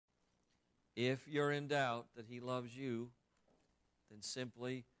If you're in doubt that He loves you, then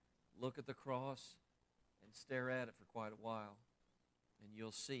simply look at the cross and stare at it for quite a while, and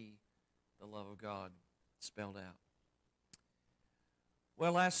you'll see the love of God spelled out.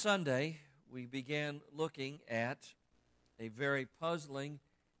 Well, last Sunday, we began looking at a very puzzling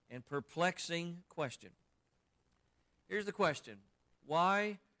and perplexing question. Here's the question.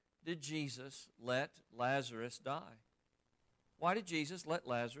 Why did Jesus let Lazarus die? Why did Jesus let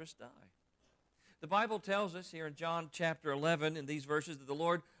Lazarus die? The Bible tells us here in John chapter 11 in these verses that the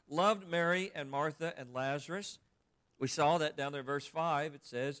Lord loved Mary and Martha and Lazarus. We saw that down there in verse 5. It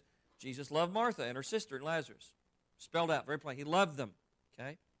says Jesus loved Martha and her sister and Lazarus. Spelled out very plain. He loved them.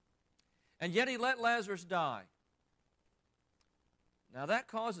 Okay? And yet He let Lazarus die. Now that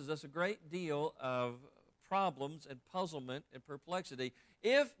causes us a great deal of problems and puzzlement and perplexity.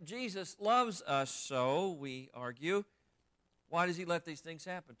 If Jesus loves us so, we argue, why does He let these things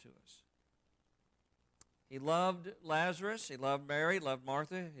happen to us? He loved Lazarus, He loved Mary, loved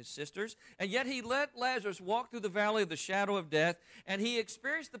Martha, his sisters, and yet He let Lazarus walk through the valley of the shadow of death, and he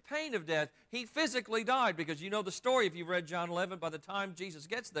experienced the pain of death. He physically died, because you know the story if you've read John 11. By the time Jesus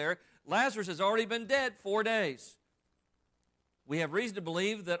gets there, Lazarus has already been dead 4 days. We have reason to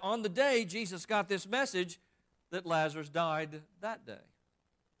believe that on the day Jesus got this message, that Lazarus died that day.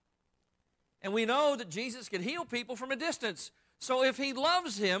 And we know that Jesus can heal people from a distance. So if He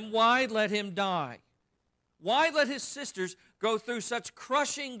loves him, why let him die? Why let his sisters go through such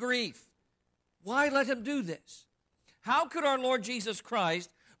crushing grief? Why let him do this? How could our Lord Jesus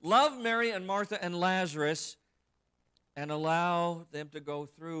Christ love Mary and Martha and Lazarus and allow them to go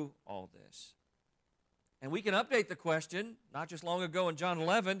through all this? And we can update the question, not just long ago in John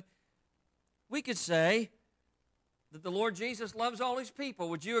 11. We could say that the Lord Jesus loves all His people.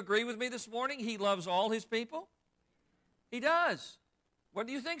 Would you agree with me this morning? He loves all His people? He does.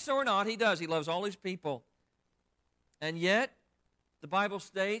 Whether you think so or not, He does. He loves all His people. And yet, the Bible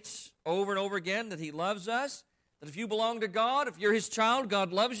states over and over again that He loves us, that if you belong to God, if you're His child,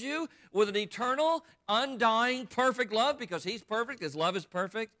 God loves you with an eternal, undying, perfect love, because He's perfect, His love is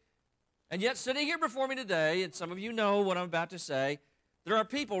perfect. And yet, sitting here before me today, and some of you know what I'm about to say, there are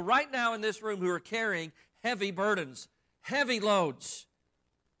people right now in this room who are carrying heavy burdens, heavy loads.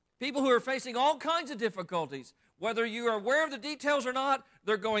 People who are facing all kinds of difficulties. Whether you are aware of the details or not,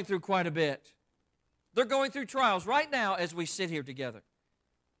 they're going through quite a bit. They're going through trials right now as we sit here together.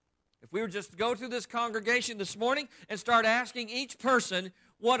 If we were just to go through this congregation this morning and start asking each person,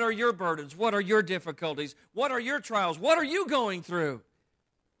 what are your burdens? What are your difficulties? What are your trials? What are you going through?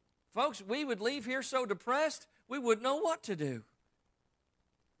 Folks, we would leave here so depressed, we wouldn't know what to do.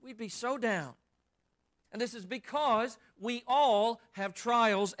 We'd be so down. And this is because we all have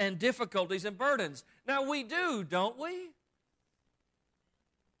trials and difficulties and burdens. Now we do, don't we?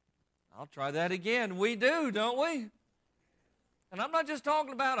 I'll try that again. We do, don't we? And I'm not just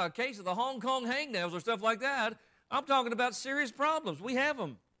talking about a case of the Hong Kong hangnails or stuff like that. I'm talking about serious problems. We have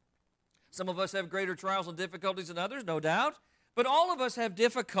them. Some of us have greater trials and difficulties than others, no doubt. But all of us have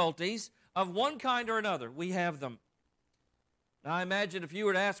difficulties of one kind or another. We have them. Now, I imagine if you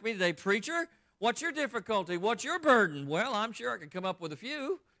were to ask me today, preacher, what's your difficulty? What's your burden? Well, I'm sure I could come up with a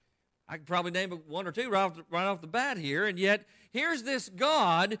few. I could probably name one or two right off the bat here. And yet, here's this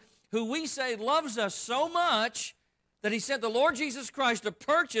God who we say loves us so much that He sent the Lord Jesus Christ to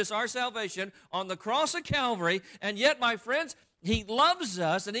purchase our salvation on the cross of Calvary. And yet, my friends, He loves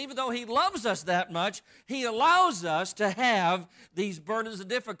us, and even though He loves us that much, He allows us to have these burdens and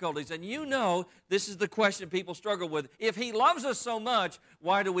difficulties. And you know, this is the question people struggle with. If He loves us so much,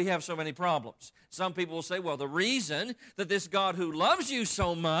 why do we have so many problems? Some people will say, well, the reason that this God who loves you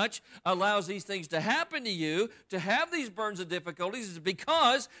so much allows these things to happen to you, to have these burdens and difficulties, is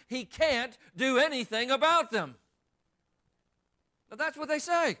because He can't do anything about them. Now, that's what they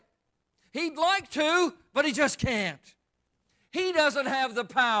say. He'd like to, but He just can't. He doesn't have the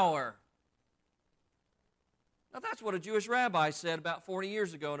power. Now, that's what a Jewish rabbi said about 40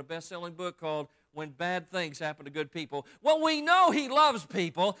 years ago in a best-selling book called When Bad Things Happen to Good People. Well, we know He loves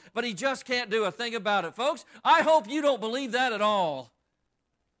people, but He just can't do a thing about it. Folks, I hope you don't believe that at all,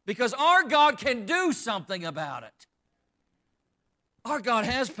 because our God can do something about it. Our God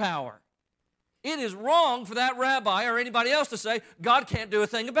has power. It is wrong for that rabbi or anybody else to say, God can't do a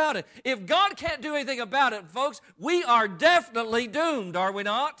thing about it. If God can't do anything about it, folks, we are definitely doomed, are we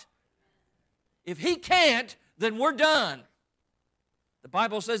not? If He can't, then we're done. The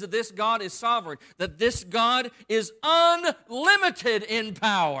Bible says that this God is sovereign, that this God is unlimited in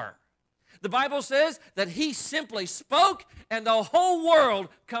power. The Bible says that He simply spoke and the whole world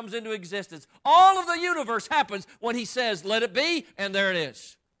comes into existence. All of the universe happens when He says, let it be, and there it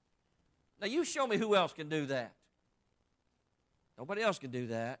is. Now, you show me who else can do that. Nobody else can do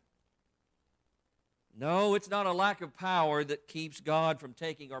that. No, it's not a lack of power that keeps God from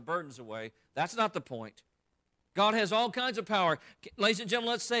taking our burdens away. That's not the point. God has all kinds of power. Ladies and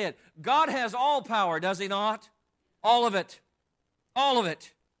gentlemen, let's say it. God has all power, does He not? All of it. All of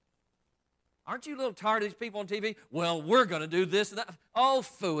it. Aren't you a little tired of these people on TV? Well, we're going to do this and that. Oh,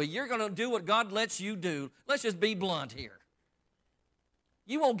 phooey, you're going to do what God lets you do. Let's just be blunt here.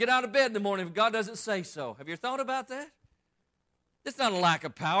 You won't get out of bed in the morning if God doesn't say so. Have you thought about that? It's not a lack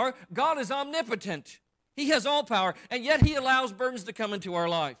of power. God is omnipotent. He has all power, and yet He allows burdens to come into our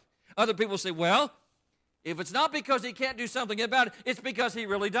life. Other people say, well, if it's not because He can't do something about it, it's because He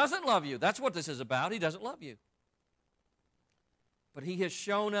really doesn't love you. That's what this is about. He doesn't love you. But He has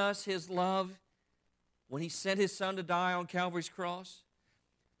shown us His love when He sent His Son to die on Calvary's cross.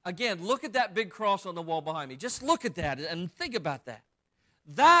 Again, look at that big cross on the wall behind me. Just look at that and think about that.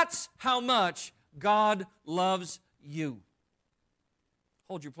 That's how much God loves you.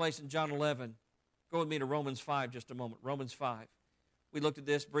 Hold your place in John 11. Go with me to Romans 5 just a moment. Romans 5. We looked at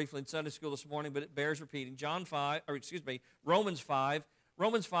this briefly in Sunday school this morning, but it bears repeating. Romans 5.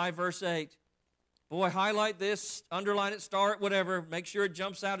 Romans 5, verse 8. Boy, highlight this, underline it, star it, whatever. Make sure it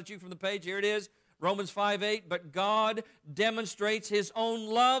jumps out at you from the page. Here it is. Romans 5, 8. But God demonstrates His own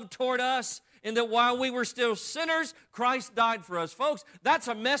love toward us in that while we were still sinners, Christ died for us. Folks, that's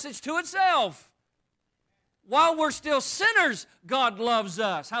a message to itself. While we're still sinners, God loves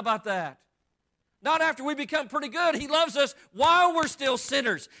us. How about that? Not after we become pretty good. He loves us while we're still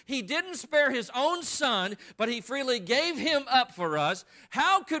sinners. He didn't spare His own Son, but He freely gave Him up for us.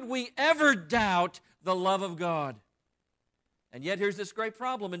 How could we ever doubt the love of God? And yet here's this great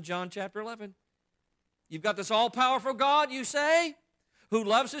problem in John chapter 11. You've got this all-powerful God, you say, who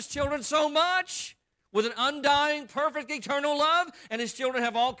loves His children so much with an undying, perfect, eternal love, and His children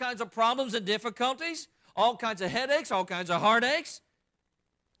have all kinds of problems and difficulties, all kinds of headaches, all kinds of heartaches,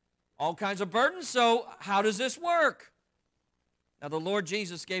 all kinds of burdens. So how does this work? Now the Lord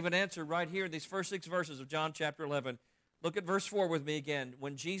Jesus gave an answer right here in these first 6 verses of John chapter 11. Look at verse 4 with me again.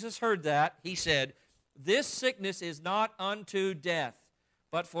 When Jesus heard that, He said, "This sickness is not unto death,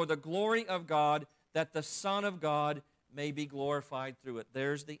 but for the glory of God, that the Son of God may be glorified through it."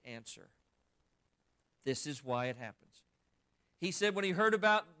 There's the answer. This is why it happens. He said when He heard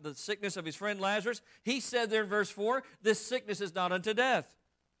about the sickness of His friend Lazarus, He said there in verse 4, this sickness is not unto death.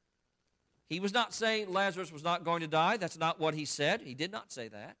 He was not saying Lazarus was not going to die. That's not what He said. He did not say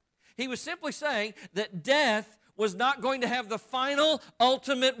that. He was simply saying that death was not going to have the final,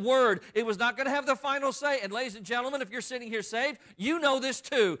 ultimate word. It was not going to have the final say. And ladies and gentlemen, if you're sitting here saved, you know this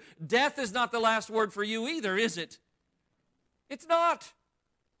too. Death is not the last word for you either, is it? It's not.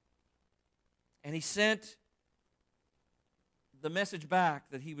 And He sent the message back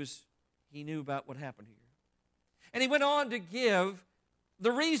that He knew about what happened here. And He went on to give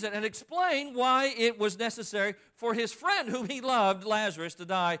the reason and explain why it was necessary for His friend whom He loved, Lazarus, to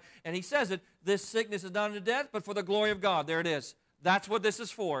die. And He says it, this sickness is not unto death, but for the glory of God. There it is. That's what this is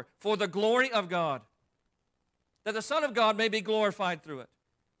for the glory of God, that the Son of God may be glorified through it.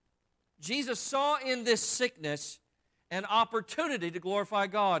 Jesus saw in this sickness an opportunity to glorify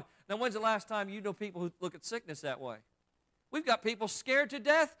God. Now, when's the last time you know people who look at sickness that way? We've got people scared to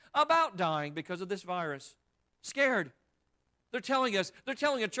death about dying because of this virus. Scared. They're telling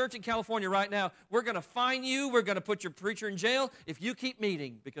a church in California right now, we're going to fine you, we're going to put your preacher in jail if you keep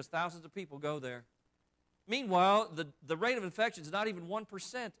meeting, because thousands of people go there. Meanwhile, the rate of infection is not even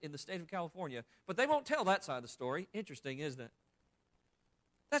 1% in the state of California, but they won't tell that side of the story. Interesting, isn't it?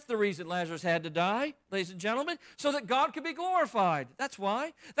 That's the reason Lazarus had to die, ladies and gentlemen, so that God could be glorified. That's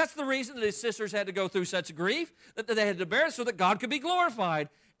why. That's the reason that his sisters had to go through such grief, that they had to bear it so that God could be glorified.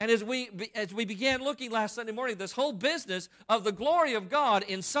 And as we began looking last Sunday morning, this whole business of the glory of God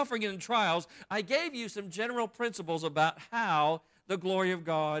in suffering and in trials, I gave you some general principles about how the glory of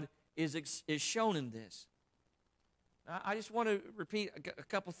God is shown in this. Now, I just want to repeat a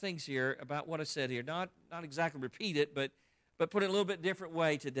couple things here about what I said here. Not exactly repeat it, but put it a little bit different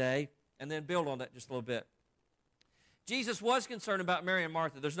way today, and then build on that just a little bit. Jesus was concerned about Mary and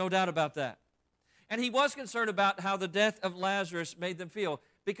Martha. There's no doubt about that. And He was concerned about how the death of Lazarus made them feel.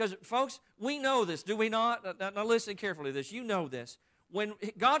 Because, folks, we know this, do we not? Now listen carefully to this. You know this. When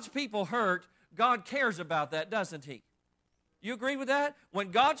God's people hurt, God cares about that, doesn't He? You agree with that?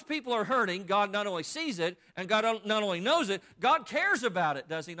 When God's people are hurting, God not only sees it, and God not only knows it, God cares about it,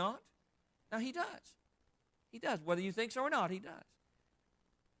 does He not? Now, He does. He does. Whether you think so or not, He does.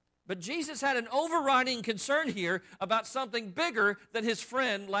 But Jesus had an overriding concern here about something bigger than his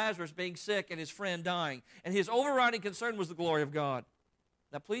friend Lazarus being sick and his friend dying. And his overriding concern was the glory of God.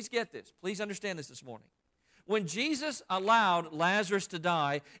 Now, please get this. Please understand this morning. When Jesus allowed Lazarus to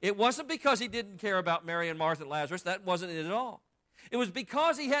die, it wasn't because he didn't care about Mary and Martha and Lazarus. That wasn't it at all. It was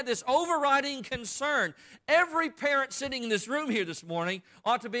because he had this overriding concern. Every parent sitting in this room here this morning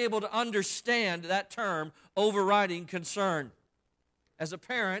ought to be able to understand that term, overriding concern. As a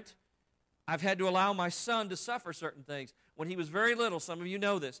parent, I've had to allow my son to suffer certain things. When he was very little, some of you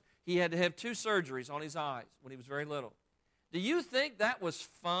know this, he had to have 2 surgeries on his eyes when he was very little. Do you think that was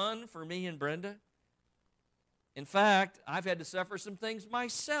fun for me and Brenda? In fact, I've had to suffer some things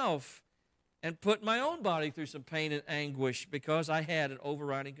myself and put my own body through some pain and anguish because I had an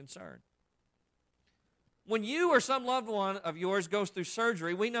overriding concern. When you or some loved one of yours goes through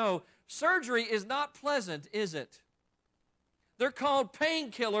surgery, we know surgery is not pleasant, is it? They're called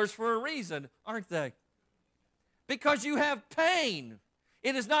painkillers for a reason, aren't they? Because you have pain.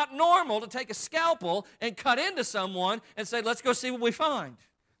 It is not normal to take a scalpel and cut into someone and say, let's go see what we find.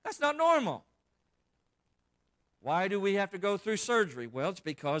 That's not normal. Why do we have to go through surgery? Well, it's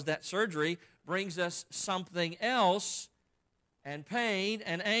because that surgery brings us something else, and pain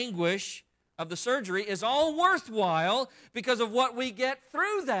and anguish of the surgery is all worthwhile because of what we get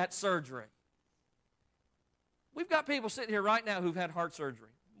through that surgery. We've got people sitting here right now who've had heart surgery,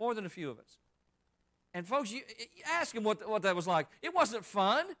 more than a few of us. And folks, you ask them what that was like. It wasn't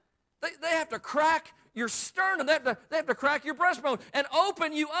fun. They have to crack your sternum. They have to crack your breastbone and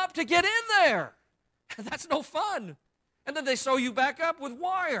open you up to get in there. That's no fun. And then they sew you back up with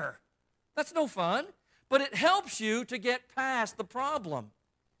wire. That's no fun. But it helps you to get past the problem.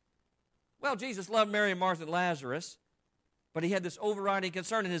 Well, Jesus loved Mary and Martha and Lazarus, but he had this overriding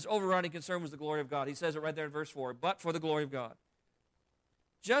concern, and his overriding concern was the glory of God. He says it right there in verse 4, but for the glory of God.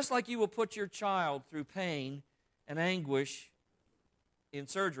 Just like you will put your child through pain and anguish in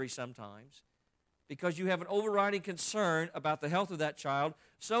surgery sometimes, because you have an overriding concern about the health of that child,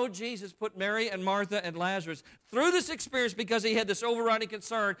 so Jesus put Mary and Martha and Lazarus through this experience because he had this overriding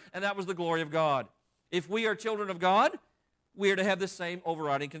concern, and that was the glory of God. If we are children of God, we are to have the same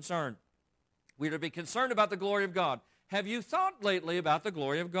overriding concern. We are to be concerned about the glory of God. Have you thought lately about the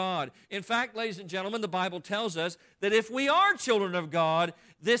glory of God? In fact, ladies and gentlemen, the Bible tells us that if we are children of God,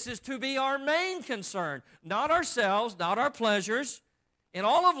 this is to be our main concern. Not ourselves, not our pleasures. In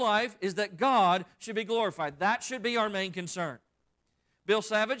all of life is that God should be glorified. That should be our main concern. Bill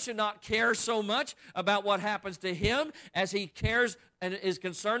Savage should not care so much about what happens to him as he cares and is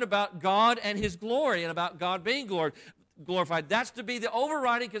concerned about God and his glory and about God being glorified. That's to be the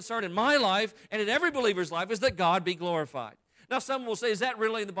overriding concern in my life and in every believer's life, is that God be glorified. Now, some will say, is that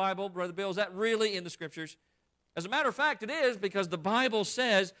really in the Bible, Brother Bill? Is that really in the Scriptures? As a matter of fact, it is, because the Bible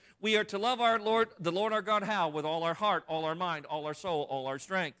says we are to love the Lord our God, how? With all our heart, all our mind, all our soul, all our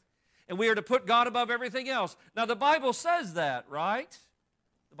strength. And we are to put God above everything else. Now, the Bible says that, right?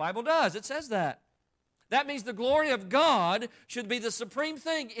 The Bible does. It says that. That means the glory of God should be the supreme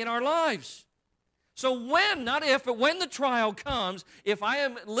thing in our lives. So when, not if, but when the trial comes, if I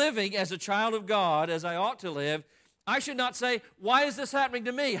am living as a child of God, as I ought to live, I should not say, why is this happening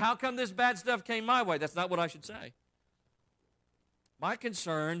to me? How come this bad stuff came my way? That's not what I should say. My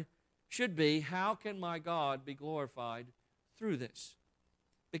concern should be, how can my God be glorified through this?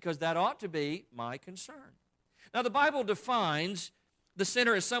 Because that ought to be my concern. Now, the Bible defines the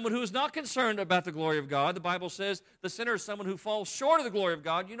sinner as someone who is not concerned about the glory of God. The Bible says the sinner is someone who falls short of the glory of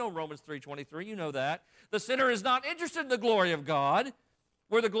God. You know Romans 3:23, you know that. The sinner is not interested in the glory of God,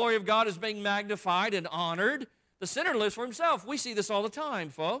 where the glory of God is being magnified and honored. The sinner lives for himself. We see this all the time,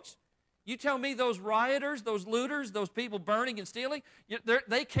 folks. You tell me those rioters, those looters, those people burning and stealing,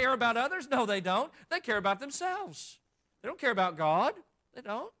 they care about others? No, they don't. They care about themselves. They don't care about God. They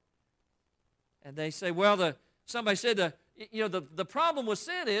don't. And they say, well, somebody said, the problem with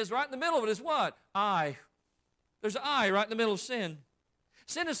sin is, right in the middle of it is what? I. There's an I right in the middle of sin.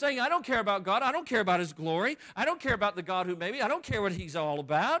 Sin is saying, I don't care about God. I don't care about His glory. I don't care about the God who made me. I don't care what He's all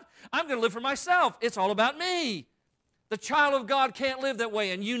about. I'm going to live for myself. It's all about me. The child of God can't live that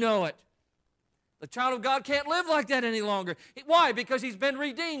way, and you know it. The child of God can't live like that any longer. Why? Because he's been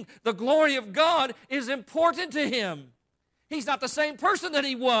redeemed. The glory of God is important to him. He's not the same person that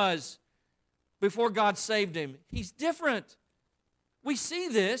he was before God saved him. He's different. We see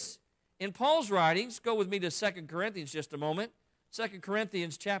this in Paul's writings. Go with me to 2 Corinthians just a moment. 2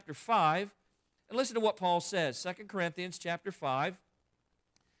 Corinthians chapter 5. And listen to what Paul says. 2 Corinthians chapter 5.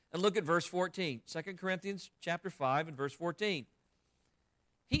 And look at verse 14. 2 Corinthians chapter 5 and verse 14.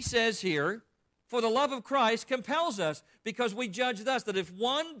 He says here, for the love of Christ compels us, because we judge thus, that if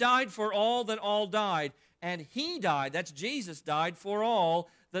one died for all, then all died. And he died, that's Jesus died for all,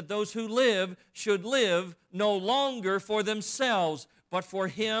 that those who live should live no longer for themselves, but for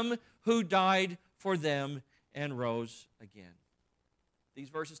him who died for them and rose again. These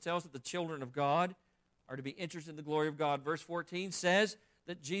verses tell us that the children of God are to be interested in the glory of God. Verse 14 says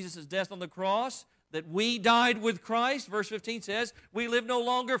that Jesus' death on the cross, that we died with Christ. Verse 15 says, we live no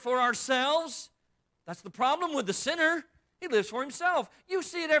longer for ourselves. That's the problem with the sinner. He lives for himself. You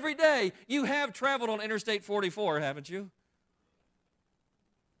see it every day. You have traveled on Interstate 44, haven't you?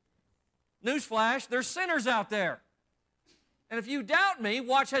 Newsflash, there's sinners out there. And if you doubt me,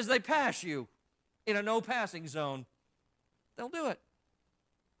 watch as they pass you in a no-passing zone. They'll do it.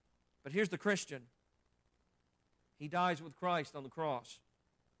 But here's the Christian. He dies with Christ on the cross.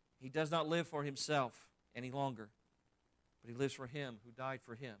 He does not live for himself any longer, but he lives for him who died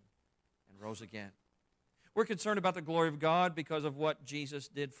for him and rose again. We're concerned about the glory of God because of what Jesus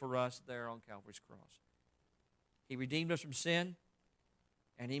did for us there on Calvary's cross. He redeemed us from sin,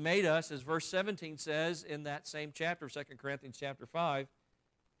 and he made us, as verse 17 says in that same chapter, 2 Corinthians chapter 5,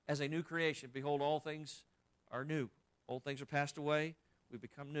 as a new creation. Behold, all things are new. Old things are passed away. We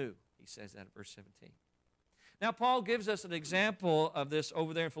become new. He says that in verse 17. Now, Paul gives us an example of this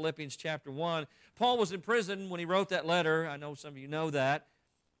over there in Philippians chapter 1. Paul was in prison when he wrote that letter. I know some of you know that.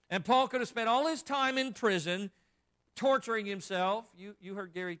 And Paul could have spent all his time in prison torturing himself. You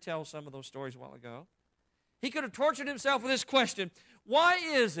heard Gary tell some of those stories a while ago. He could have tortured himself with this question: why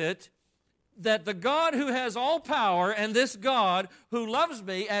is it that the God who has all power and this God who loves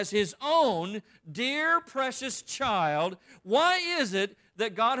me as his own dear, precious child, why is it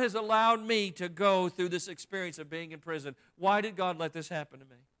that God has allowed me to go through this experience of being in prison? Why did God let this happen to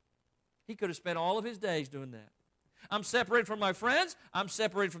me? He could have spent all of his days doing that. I'm separated from my friends. I'm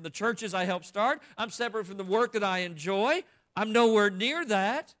separated from the churches I helped start. I'm separated from the work that I enjoy. I'm nowhere near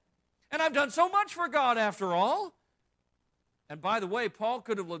that. And I've done so much for God after all. And by the way, Paul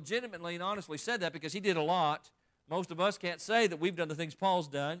could have legitimately and honestly said that because he did a lot. Most of us can't say that we've done the things Paul's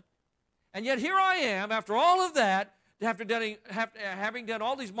done. And yet here I am, after all of that, having done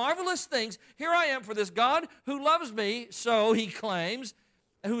all these marvelous things, here I am for this God who loves me, so he claims,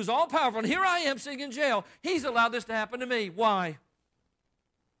 and who is all-powerful. And here I am sitting in jail. He's allowed this to happen to me. Why?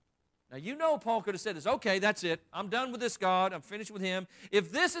 Now, you know Paul could have said this. Okay, that's it. I'm done with this God. I'm finished with him.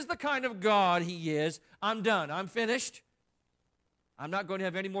 If this is the kind of God he is, I'm done. I'm finished. I'm not going to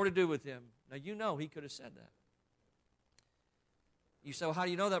have any more to do with him. Now, you know he could have said that. You say, well, how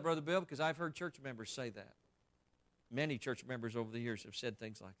do you know that, Brother Bill? Because I've heard church members say that. Many church members over the years have said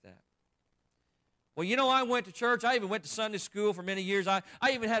things like that. Well, you know, I went to church. I even went to Sunday school for many years. I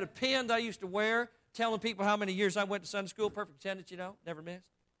even had a pin that I used to wear telling people how many years I went to Sunday school. Perfect attendance, you know, never missed.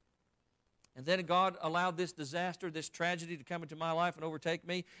 And then God allowed this disaster, this tragedy to come into my life and overtake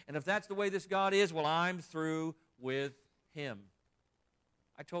me. And if that's the way this God is, well, I'm through with him.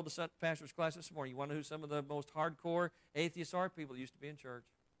 I told the pastor's class this morning, you want to know who some of the most hardcore atheists are? People that used to be in church.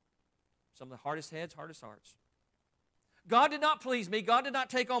 Some of the hardest heads, hardest hearts. God did not please me. God did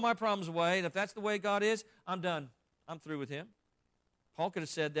not take all my problems away. And if that's the way God is, I'm done. I'm through with him. Paul could have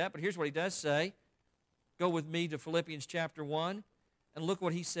said that, but here's what he does say. Go with me to Philippians chapter 1, and look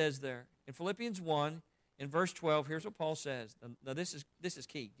what he says there. In Philippians 1, in verse 12, here's what Paul says. Now this is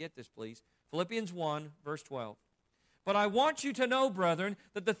key. Get this, please. Philippians 1, verse 12. But I want you to know, brethren,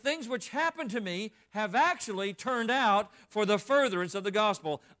 that the things which happened to me have actually turned out for the furtherance of the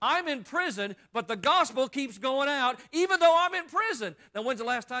gospel. I'm in prison, but the gospel keeps going out, even though I'm in prison. Now, when's the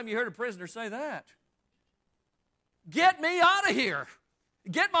last time you heard a prisoner say that? Get me out of here.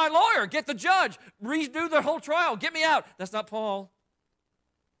 Get my lawyer. Get the judge. Redo the whole trial. Get me out. That's not Paul.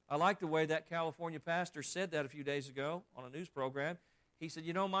 I like the way that California pastor said that a few days ago on a news program. He said,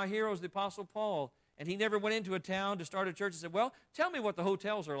 you know, my hero is the Apostle Paul. And he never went into a town to start a church and said, well, tell me what the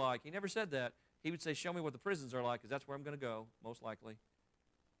hotels are like. He never said that. He would say, show me what the prisons are like, because that's where I'm going to go, most likely.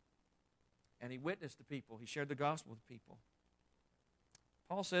 And he witnessed to people. He shared the gospel with people.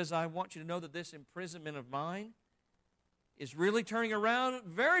 Paul says, I want you to know that this imprisonment of mine is really turning around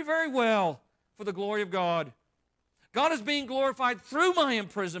very, very well for the glory of God. God is being glorified through my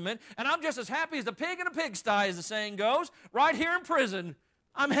imprisonment, and I'm just as happy as the pig in a pigsty, as the saying goes, right here in prison.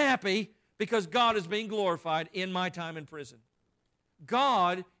 I'm happy because God is being glorified in my time in prison.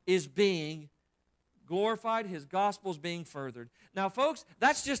 God is being glorified. His gospel is being furthered. Now, folks,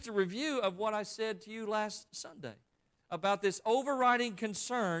 that's just a review of what I said to you last Sunday about this overriding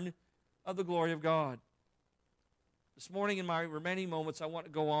concern of the glory of God. This morning, in my remaining moments, I want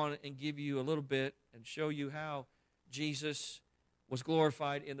to go on and give you a little bit and show you how Jesus was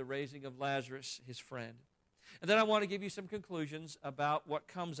glorified in the raising of Lazarus, his friend. And then I want to give you some conclusions about what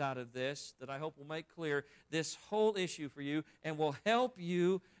comes out of this that I hope will make clear this whole issue for you and will help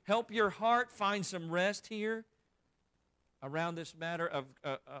you, help your heart find some rest here around this matter of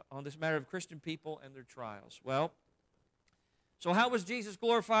on this matter of Christian people and their trials? Well, so how was Jesus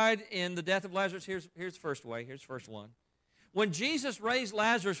glorified in the death of Lazarus? Here's the first way. Here's the first one. When Jesus raised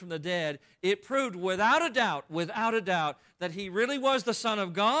Lazarus from the dead, it proved without a doubt, that he really was the Son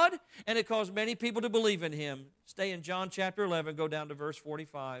of God, and it caused many people to believe in him. Stay in John chapter 11, go down to verse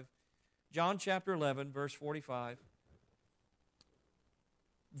 45. John chapter 11, verse 45.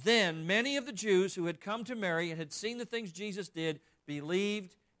 Then many of the Jews who had come to Mary and had seen the things Jesus did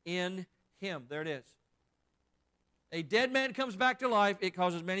believed in him. There it is. A dead man comes back to life, it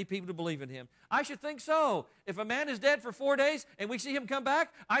causes many people to believe in him. I should think so. If a man is dead for 4 days and we see him come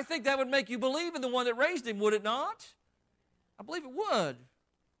back, I think that would make you believe in the one that raised him, would it not? I believe it would.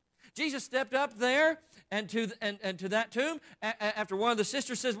 Jesus stepped up there and to that tomb after one of the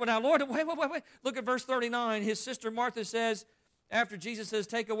sisters says, well, now, Lord, wait. Look at verse 39. His sister Martha says, after Jesus says,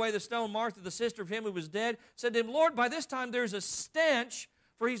 take away the stone, Martha, the sister of him who was dead, said to him, Lord, by this time there's a stench,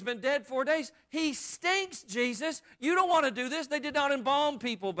 for he's been dead 4 days. He stinks, Jesus. You don't want to do this. They did not embalm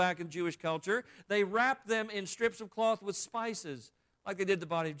people back in Jewish culture. They wrapped them in strips of cloth with spices, like they did the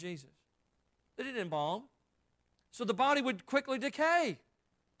body of Jesus. They didn't embalm. So the body would quickly decay.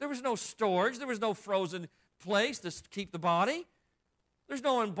 There was no storage. There was no frozen place to keep the body. There's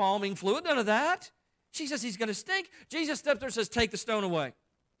no embalming fluid, none of that. She says he's going to stink. Jesus steps there and says, take the stone away.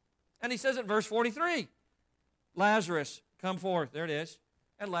 And he says it in verse 43. Lazarus, come forth. There it is.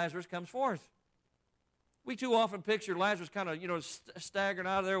 And Lazarus comes forth. We too often picture Lazarus kind of, staggering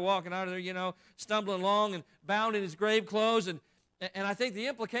out of there, walking out of there, stumbling along and bound in his grave clothes. And I think the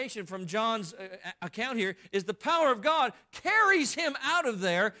implication from John's account here is the power of God carries him out of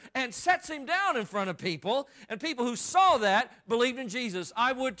there and sets him down in front of people. And people who saw that believed in Jesus.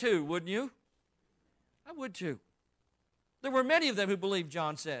 I would too, wouldn't you? I would too. There were many of them who believed,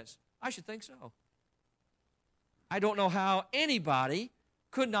 John says. I should think so. I don't know how anybody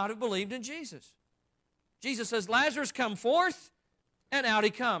could not have believed in Jesus. Jesus says, Lazarus, come forth, and out he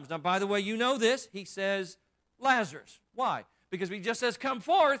comes. Now, by the way, you know this. He says, Lazarus. Why? Because if he just says, come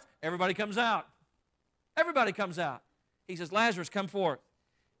forth, everybody comes out. Everybody comes out. He says, Lazarus, come forth.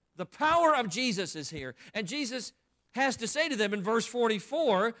 The power of Jesus is here. And Jesus has to say to them in verse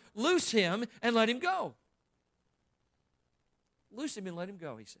 44, loose him and let him go. Loose him and let him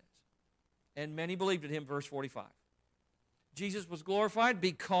go, he says. And many believed in him, verse 45. Jesus was glorified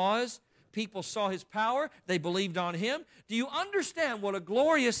because people saw his power. They believed on him. Do you understand what a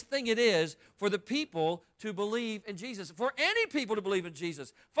glorious thing it is for the people to believe in Jesus? For any people to believe in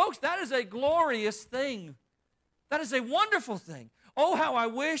Jesus. Folks, that is a glorious thing. That is a wonderful thing. Oh, how I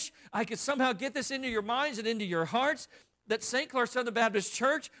wish I could somehow get this into your minds and into your hearts, that St. Clair Southern Baptist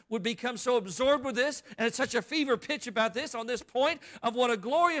Church would become so absorbed with this and at such a fever pitch about this on this point of what a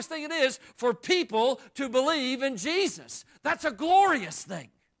glorious thing it is for people to believe in Jesus. That's a glorious thing.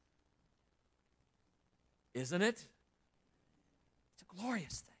 Isn't it? It's a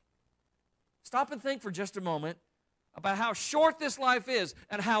glorious thing. Stop and think for just a moment about how short this life is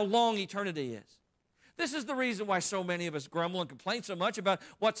and how long eternity is. This is the reason why so many of us grumble and complain so much about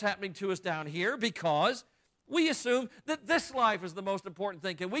what's happening to us down here, because we assume that this life is the most important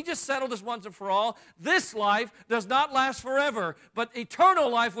thing. Can we just settle this once and for all? This life does not last forever, but eternal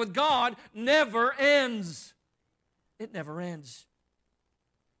life with God never ends. It never ends.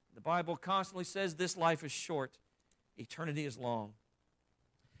 The Bible constantly says this life is short. Eternity is long.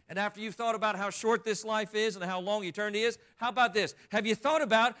 And after you've thought about how short this life is and how long eternity is, how about this? Have you thought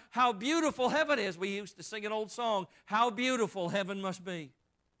about how beautiful heaven is? We used to sing an old song, How Beautiful Heaven Must Be.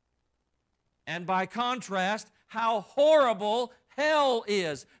 And by contrast, how horrible hell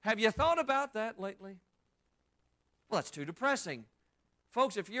is. Have you thought about that lately? Well, that's too depressing.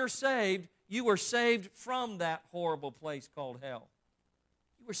 Folks, if you're saved, you were saved from that horrible place called hell.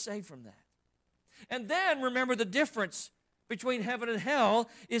 You were saved from that. And then remember the difference between heaven and hell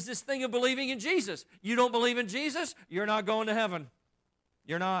is this thing of believing in Jesus. You don't believe in Jesus, you're not going to heaven.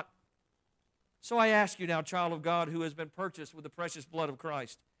 You're not. So I ask you now, child of God who has been purchased with the precious blood of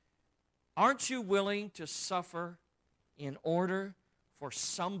Christ, aren't you willing to suffer in order for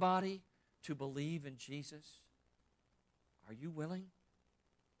somebody to believe in Jesus? Are you willing?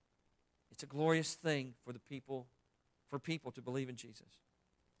 It's a glorious thing for people to believe in Jesus.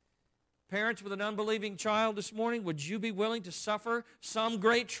 Parents with an unbelieving child this morning, would you be willing to suffer some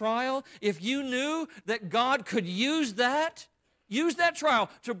great trial if you knew that God could use that trial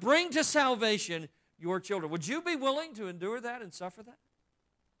to bring to salvation your children? Would you be willing to endure that and suffer that?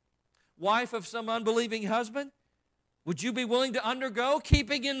 Wife of some unbelieving husband, Would you be willing to undergo,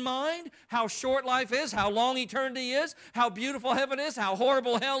 keeping in mind how short life is, how long eternity is, how beautiful heaven is, how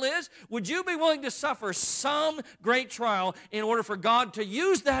horrible hell is? Would you be willing to suffer some great trial in order for God to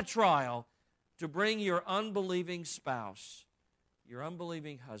use that trial to bring your unbelieving spouse, your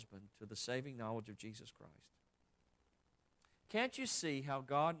unbelieving husband, to the saving knowledge of Jesus Christ? Can't you see how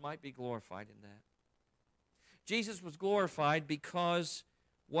God might be glorified in that? Jesus was glorified because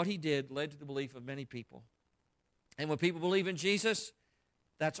what he did led to the belief of many people. And when people believe in Jesus,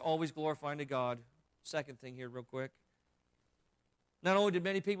 that's always glorifying to God. Second thing here real quick. Not only did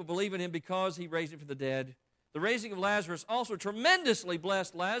many people believe in him because he raised him from the dead, the raising of Lazarus also tremendously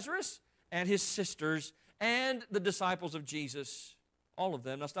blessed Lazarus and his sisters and the disciples of Jesus. All of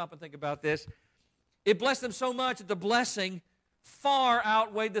them. Now stop and think about this. It blessed them so much that the blessing far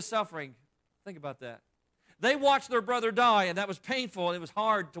outweighed the suffering. Think about that. They watched their brother die, and that was painful, and it was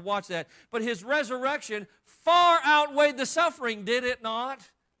hard to watch that. But his resurrection far outweighed the suffering, did it not?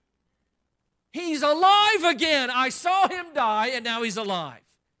 He's alive again. I saw him die, and now he's alive.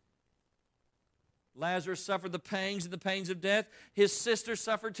 Lazarus suffered the pangs and the pains of death. His sister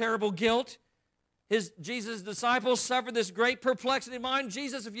suffered terrible guilt. Jesus' disciples suffered this great perplexity of mind.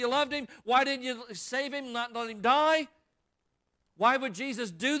 Jesus, if you loved him, why didn't you save him, not let him die? Why would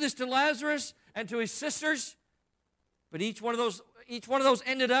Jesus do this to Lazarus and to his sisters? But each one of those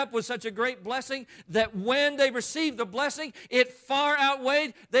ended up with such a great blessing that when they received the blessing, it far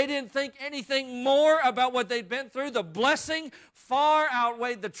outweighed. They didn't think anything more about what they'd been through. The blessing far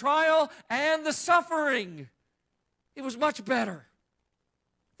outweighed the trial and the suffering. It was much better.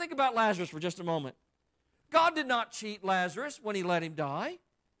 Think about Lazarus for just a moment. God did not cheat Lazarus when he let him die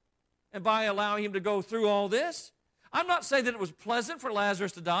and by allowing him to go through all this. I'm not saying that it was pleasant for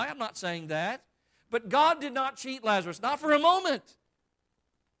Lazarus to die. I'm not saying that. But God did not cheat Lazarus, not for a moment.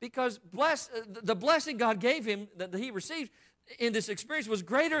 Because the blessing God gave him, that he received in this experience, was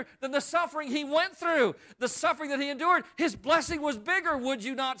greater than the suffering he went through. The suffering that he endured, his blessing was bigger, would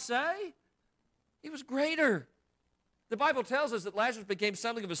you not say? It was greater. The Bible tells us that Lazarus became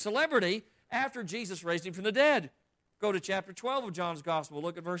something of a celebrity after Jesus raised him from the dead. Go to chapter 12 of John's Gospel.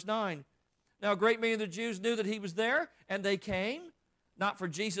 Look at verse 9. Now a great many of the Jews knew that he was there, and they came, not for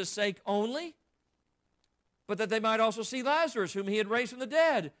Jesus' sake only, but that they might also see Lazarus, whom he had raised from the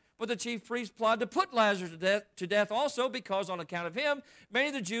dead. But the chief priests plotted to put Lazarus to death also, because on account of him, many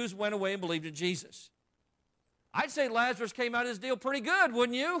of the Jews went away and believed in Jesus. I'd say Lazarus came out of his deal pretty good,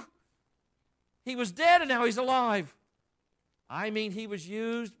 wouldn't you? He was dead and now he's alive. I mean, he was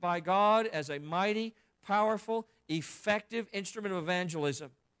used by God as a mighty, powerful, effective instrument of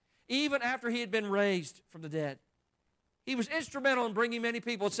evangelism, even after he had been raised from the dead. He was instrumental in bringing many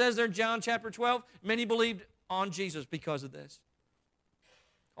people. It says there in John chapter 12, many believed on Jesus because of this.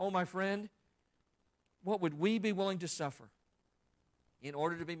 Oh, my friend, what would we be willing to suffer in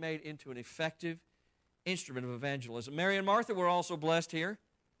order to be made into an effective instrument of evangelism? Mary and Martha were also blessed here,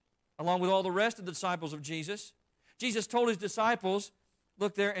 along with all the rest of the disciples of Jesus. Jesus told his disciples,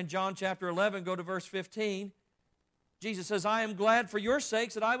 look there in John chapter 11, go to verse 15. Jesus says, I am glad for your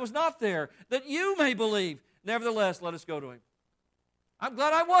sakes that I was not there, that you may believe. Nevertheless, let us go to him. I'm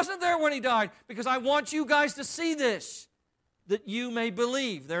glad I wasn't there when he died, because I want you guys to see this, that you may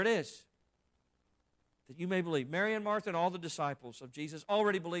believe. There it is. That you may believe. Mary and Martha and all the disciples of Jesus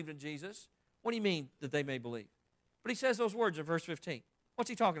already believed in Jesus. What do you mean that they may believe? But he says those words in verse 15. What's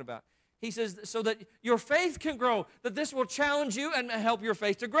he talking about? He says, so that your faith can grow, that this will challenge you and help your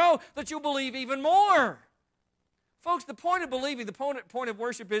faith to grow, that you'll believe even more. Folks, the point of believing, the point of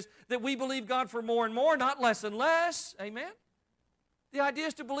worship is that we believe God for more and more, not less and less. Amen? The idea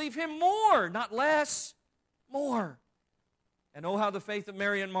is to believe him more, not less, more. And oh, how the faith of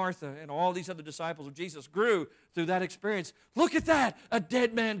Mary and Martha and all these other disciples of Jesus grew through that experience. Look at that. A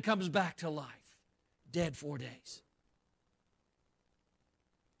dead man comes back to life. Dead 4 days.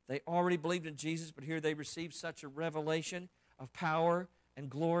 They already believed in Jesus, but here they received such a revelation of power and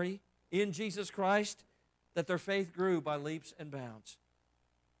glory in Jesus Christ that their faith grew by leaps and bounds.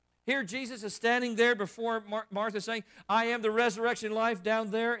 Here Jesus is standing there before Martha saying, I am the resurrection and life,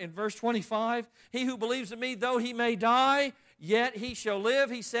 down there in verse 25. He who believes in me, though he may die, yet he shall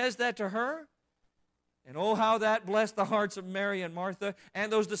live. He says that to her. And oh, how that blessed the hearts of Mary and Martha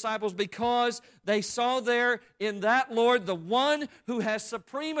and those disciples, because they saw there in that Lord the one who has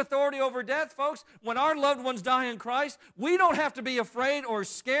supreme authority over death. Folks, when our loved ones die in Christ, we don't have to be afraid or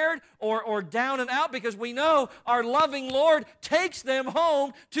scared or down and out, because we know our loving Lord takes them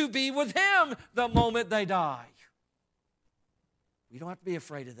home to be with him the moment they die. We don't have to be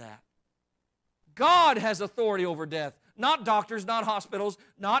afraid of that. God has authority over death. Not doctors, not hospitals,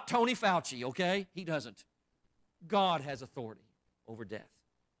 not Tony Fauci, okay? He doesn't. God has authority over death.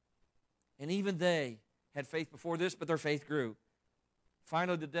 And even they had faith before this, but their faith grew.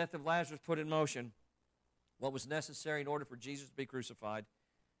 Finally, the death of Lazarus put in motion what was necessary in order for Jesus to be crucified.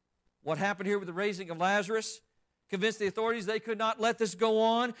 What happened here with the raising of Lazarus convinced the authorities they could not let this go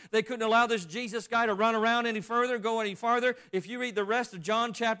on. They couldn't allow this Jesus guy to run around any further, go any farther. If you read the rest of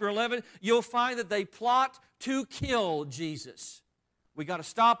John chapter 11, you'll find that they plot to kill Jesus. We got to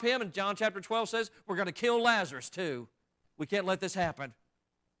stop him, and John chapter 12 says we're going to kill Lazarus too. We can't let this happen.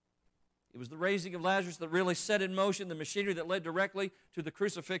 It was the raising of Lazarus that really set in motion the machinery that led directly to the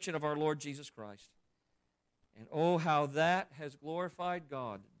crucifixion of our Lord Jesus Christ. And oh, how that has glorified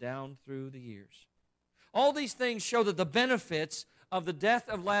God down through the years. All these things show that the benefits of the death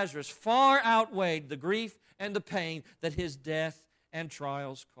of Lazarus far outweighed the grief and the pain that his death and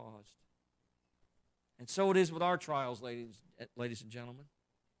trials caused. And so it is with our trials, ladies and gentlemen.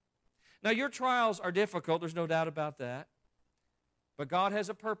 Now, your trials are difficult, there's no doubt about that. But God has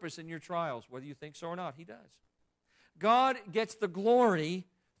a purpose in your trials, whether you think so or not. He does. God gets the glory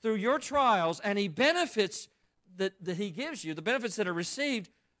through your trials, and He benefits that He gives you, the benefits that are received,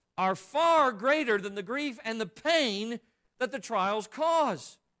 are far greater than the grief and the pain that the trials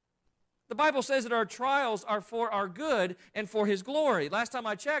cause. The Bible says that our trials are for our good and for His glory. Last time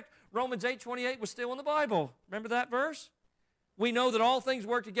I checked, Romans 8:28 was still in the Bible. Remember that verse? We know that all things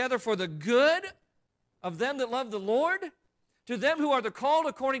work together for the good of them that love the Lord, to them who are the called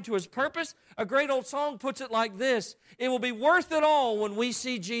according to His purpose. A great old song puts it like this: it will be worth it all when we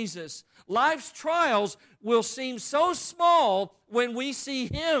see Jesus. Life's trials will seem so small when we see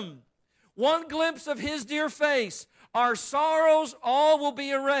Him. One glimpse of His dear face, our sorrows all will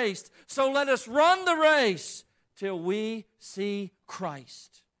be erased. So let us run the race till we see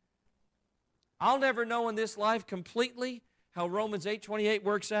Christ. I'll never know in this life completely how Romans 8:28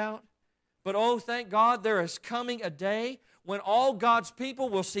 works out. But oh, thank God, there is coming a day when all God's people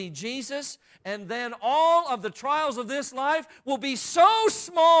will see Jesus, and then all of the trials of this life will be so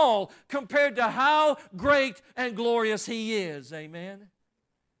small compared to how great and glorious He is. Amen?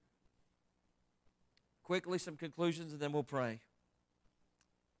 Quickly, some conclusions, and then we'll pray.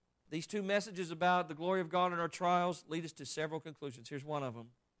 These two messages about the glory of God in our trials lead us to several conclusions. Here's one of them.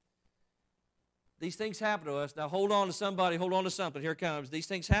 These things happen to us. Now hold on to somebody, hold on to something. Here it comes. These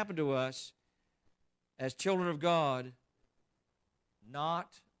things happen to us as children of God,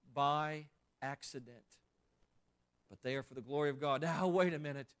 not by accident, but they are for the glory of God. Now, wait a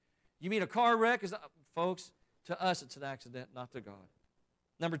minute. You mean a car wreck? Folks, to us it's an accident, not to God.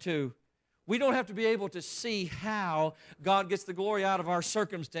 Number two, we don't have to be able to see how God gets the glory out of our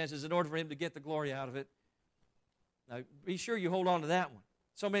circumstances in order for Him to get the glory out of it. Now, be sure you hold on to that one.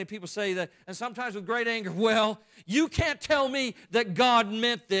 So many people say that, and sometimes with great anger, well, you can't tell me that God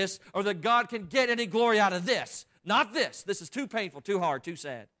meant this or that God can get any glory out of this. Not this. This is too painful, too hard, too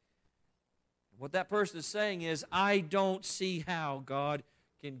sad. What that person is saying is, I don't see how God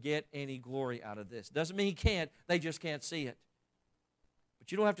can get any glory out of this. Doesn't mean He can't. They just can't see it.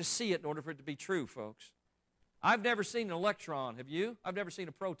 But you don't have to see it in order for it to be true, folks. I've never seen an electron. Have you? I've never seen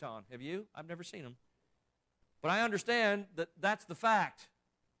a proton. Have you? I've never seen them. But I understand that that's the fact.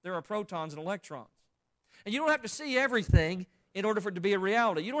 There are protons and electrons. And you don't have to see everything in order for it to be a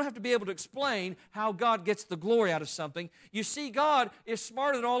reality. You don't have to be able to explain how God gets the glory out of something. You see, God is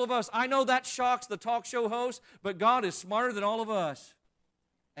smarter than all of us. I know that shocks the talk show host, but God is smarter than all of us.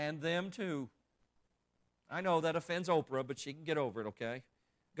 And them too. I know that offends Oprah, but she can get over it, okay?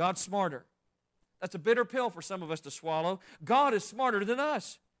 God's smarter. That's a bitter pill for some of us to swallow. God is smarter than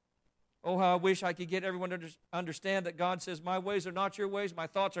us. Oh, how I wish I could get everyone to understand that God says, my ways are not your ways, my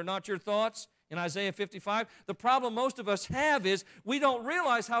thoughts are not your thoughts, in Isaiah 55. The problem most of us have is we don't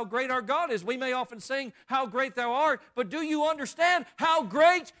realize how great our God is. We may often sing, how great thou art, but do you understand how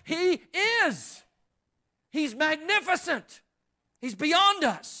great He is? He's magnificent. He's beyond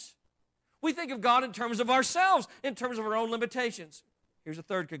us. We think of God in terms of ourselves, in terms of our own limitations. Here's a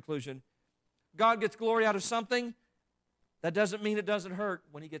third conclusion. God gets glory out of something. That doesn't mean it doesn't hurt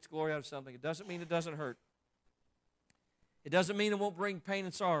when He gets glory out of something. It doesn't mean it doesn't hurt. It doesn't mean it won't bring pain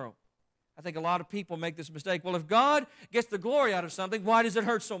and sorrow. I think a lot of people make this mistake. Well, if God gets the glory out of something, why does it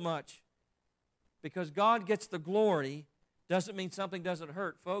hurt so much? Because God gets the glory doesn't mean something doesn't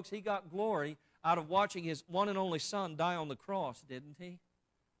hurt. Folks, He got glory out of watching His one and only Son die on the cross, didn't He?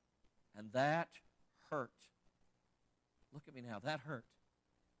 And that hurt. Look at me now. That hurt.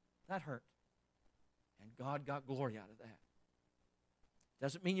 That hurt. And God got glory out of that.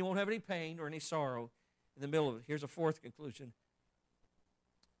 Doesn't mean you won't have any pain or any sorrow in the middle of it. Here's a fourth conclusion.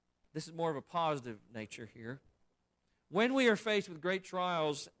 This is more of a positive nature here. When we are faced with great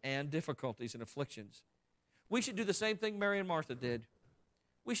trials and difficulties and afflictions, We should do the same thing Mary and Martha did.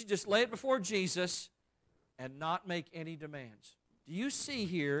 We should just lay it before Jesus and not make any demands. Do you see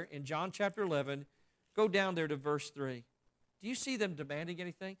here in John chapter 11, go down there to verse 3. Do you see them demanding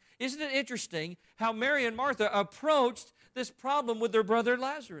anything? Isn't it interesting how Mary and Martha approached this problem with their brother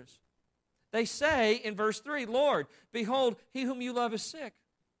Lazarus? They say in verse 3, Lord, behold, he whom you love is sick.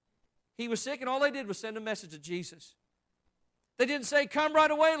 He was sick, and all they did was send a message to Jesus. They didn't say, come right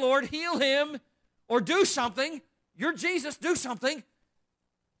away, Lord, heal him, or do something. You're Jesus, do something.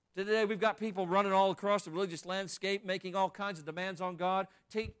 Today we've got people running all across the religious landscape, making all kinds of demands on God,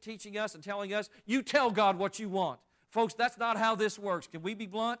 teaching us and telling us, you tell God what you want. Folks, that's not how this works. Can we be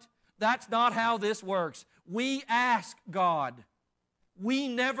blunt? That's not how this works. We ask God. We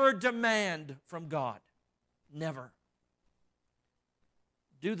never demand from God. Never.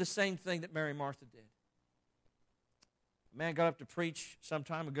 Do the same thing that Mary and Martha did. A man got up to preach some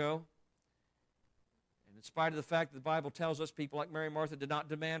time ago, and in spite of the fact that the Bible tells us people like Mary and Martha did not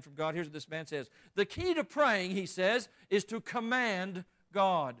demand from God, here's what this man says. The key to praying, he says, is to command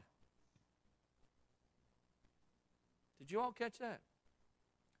God. Did you all catch that?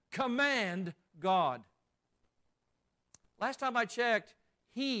 Command God. Last time I checked,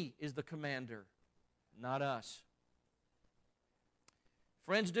 He is the commander, not us.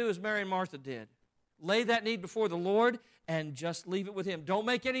 Friends, do as Mary and Martha did. Lay that need before the Lord and just leave it with Him. Don't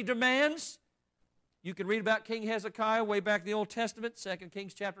make any demands. You can read about King Hezekiah way back in the Old Testament, 2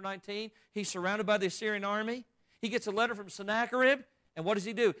 Kings chapter 19. He's surrounded by the Assyrian army. He gets a letter from Sennacherib, and what does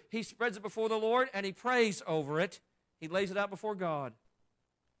he do? He spreads it before the Lord, and he prays over it. He lays it out before God.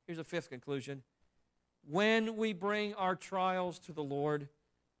 Here's a fifth conclusion. When we bring our trials to the Lord,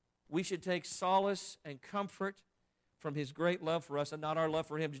 we should take solace and comfort from His great love for us and not our love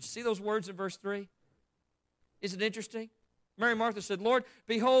for Him. Did you see those words in verse 3? Isn't it interesting? Mary and Martha said, Lord,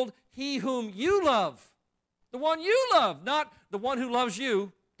 behold, he whom you love, the one you love, not the one who loves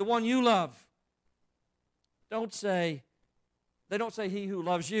you, the one you love. They don't say he who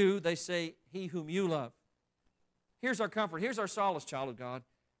loves you, they say he whom you love. Here's our comfort. Here's our solace, child of God.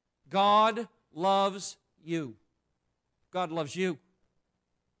 God loves you. God loves you.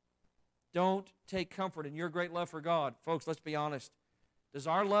 Don't take comfort in your great love for God. Folks, let's be honest. Does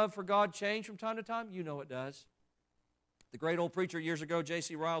our love for God change from time to time? You know it does. The great old preacher years ago,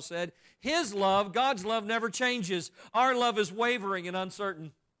 J.C. Ryle, said, His love, God's love, never changes. Our love is wavering and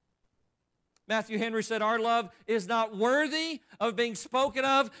uncertain. Matthew Henry said, our love is not worthy of being spoken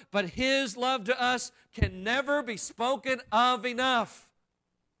of, but His love to us can never be spoken of enough.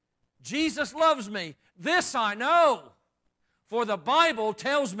 Jesus loves me. This I know, for the Bible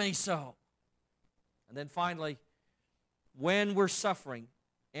tells me so. And then finally, when we're suffering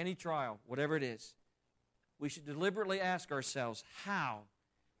any trial, whatever it is, we should deliberately ask ourselves, how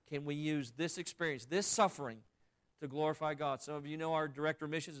can we use this experience, this suffering, to glorify God? Some of you know our director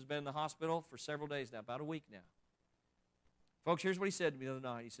of missions has been in the hospital for several days now, about a week now. Folks, here's what he said to me the other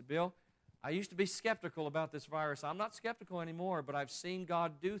night. He said, Bill, I used to be skeptical about this virus. I'm not skeptical anymore, but I've seen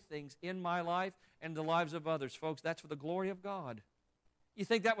God do things in my life and the lives of others. Folks, that's for the glory of God. You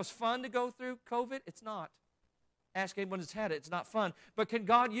think that was fun to go through COVID? It's not. Ask anyone who's had it. It's not fun. But can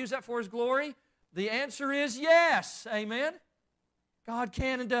God use that for His glory? The answer is yes. Amen? God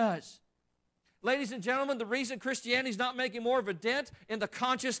can and does. Ladies and gentlemen, the reason Christianity is not making more of a dent in the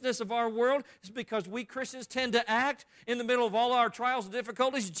consciousness of our world is because we Christians tend to act in the middle of all our trials and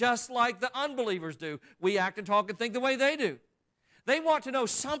difficulties just like the unbelievers do. We act and talk and think the way they do. They want to know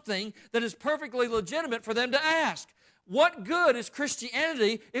something that is perfectly legitimate for them to ask. What good is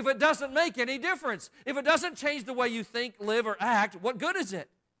Christianity if it doesn't make any difference? If it doesn't change the way you think, live, or act, what good is it?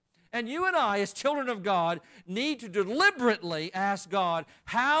 And you and I, as children of God, need to deliberately ask God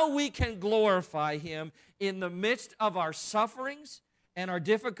how we can glorify Him in the midst of our sufferings and our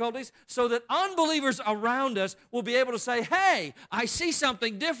difficulties so that unbelievers around us will be able to say, hey, I see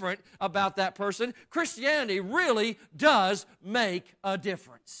something different about that person. Christianity really does make a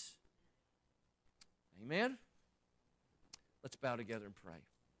difference. Amen? Let's bow together and pray.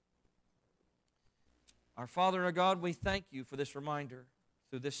 Our Father and our God, we thank You for this reminder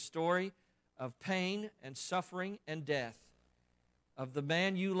through this story of pain and suffering and death of the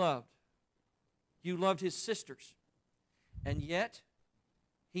man You loved. You loved his sisters, and yet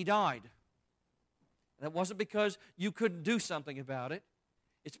he died. And that wasn't because You couldn't do something about it.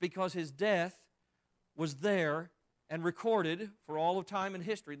 It's because his death was there and recorded for all of time and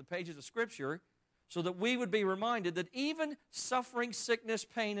history in the pages of Scripture so that we would be reminded that even suffering, sickness,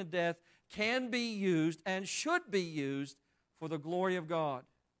 pain, and death can be used and should be used for the glory of God.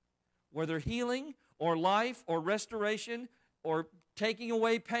 Whether healing or life or restoration or taking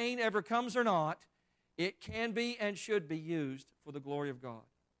away pain ever comes or not, it can be and should be used for the glory of God.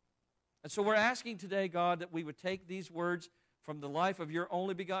 And so we're asking today, God, that we would take these words from the life of your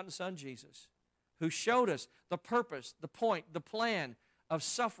only begotten Son, Jesus, who showed us the purpose, the point, the plan of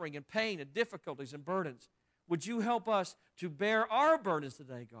suffering and pain and difficulties and burdens. Would you help us to bear our burdens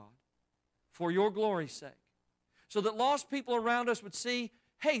today, God, for your glory's sake, so that lost people around us would see,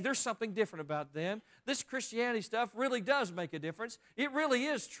 hey, there's something different about them. This Christianity stuff really does make a difference. It really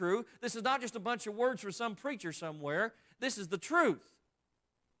is true. This is not just a bunch of words from some preacher somewhere. This is the truth,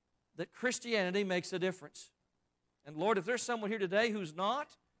 that Christianity makes a difference. And Lord, if there's someone here today who is not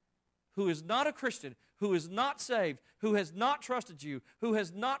a Christian, who is not saved, who has not trusted you, who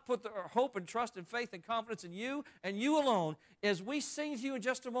has not put their hope and trust and faith and confidence in you and you alone, as we sing to you in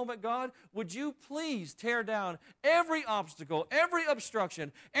just a moment, God, would you please tear down every obstacle, every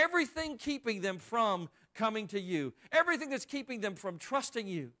obstruction, everything keeping them from coming to you, everything that's keeping them from trusting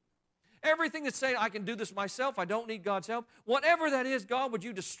you, everything that's saying, I can do this myself, I don't need God's help. Whatever that is, God, would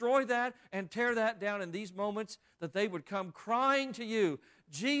you destroy that and tear that down in these moments, that they would come crying to you,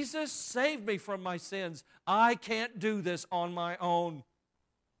 Jesus, save me from my sins. I can't do this on my own.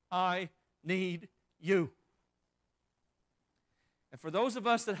 I need you. And for those of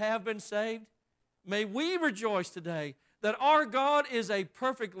us that have been saved, may we rejoice today that our God is a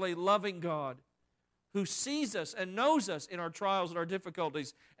perfectly loving God who sees us and knows us in our trials and our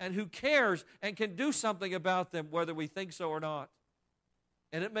difficulties, and who cares and can do something about them, whether we think so or not.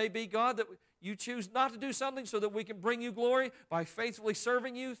 And it may be, God, that you choose not to do something so that we can bring you glory by faithfully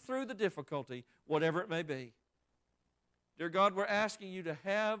serving you through the difficulty, whatever it may be. Dear God, we're asking you to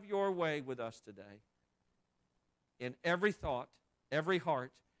have your way with us today in every thought, every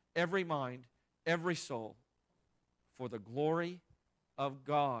heart, every mind, every soul, for the glory of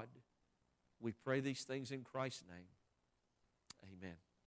God. We pray these things in Christ's name. Amen.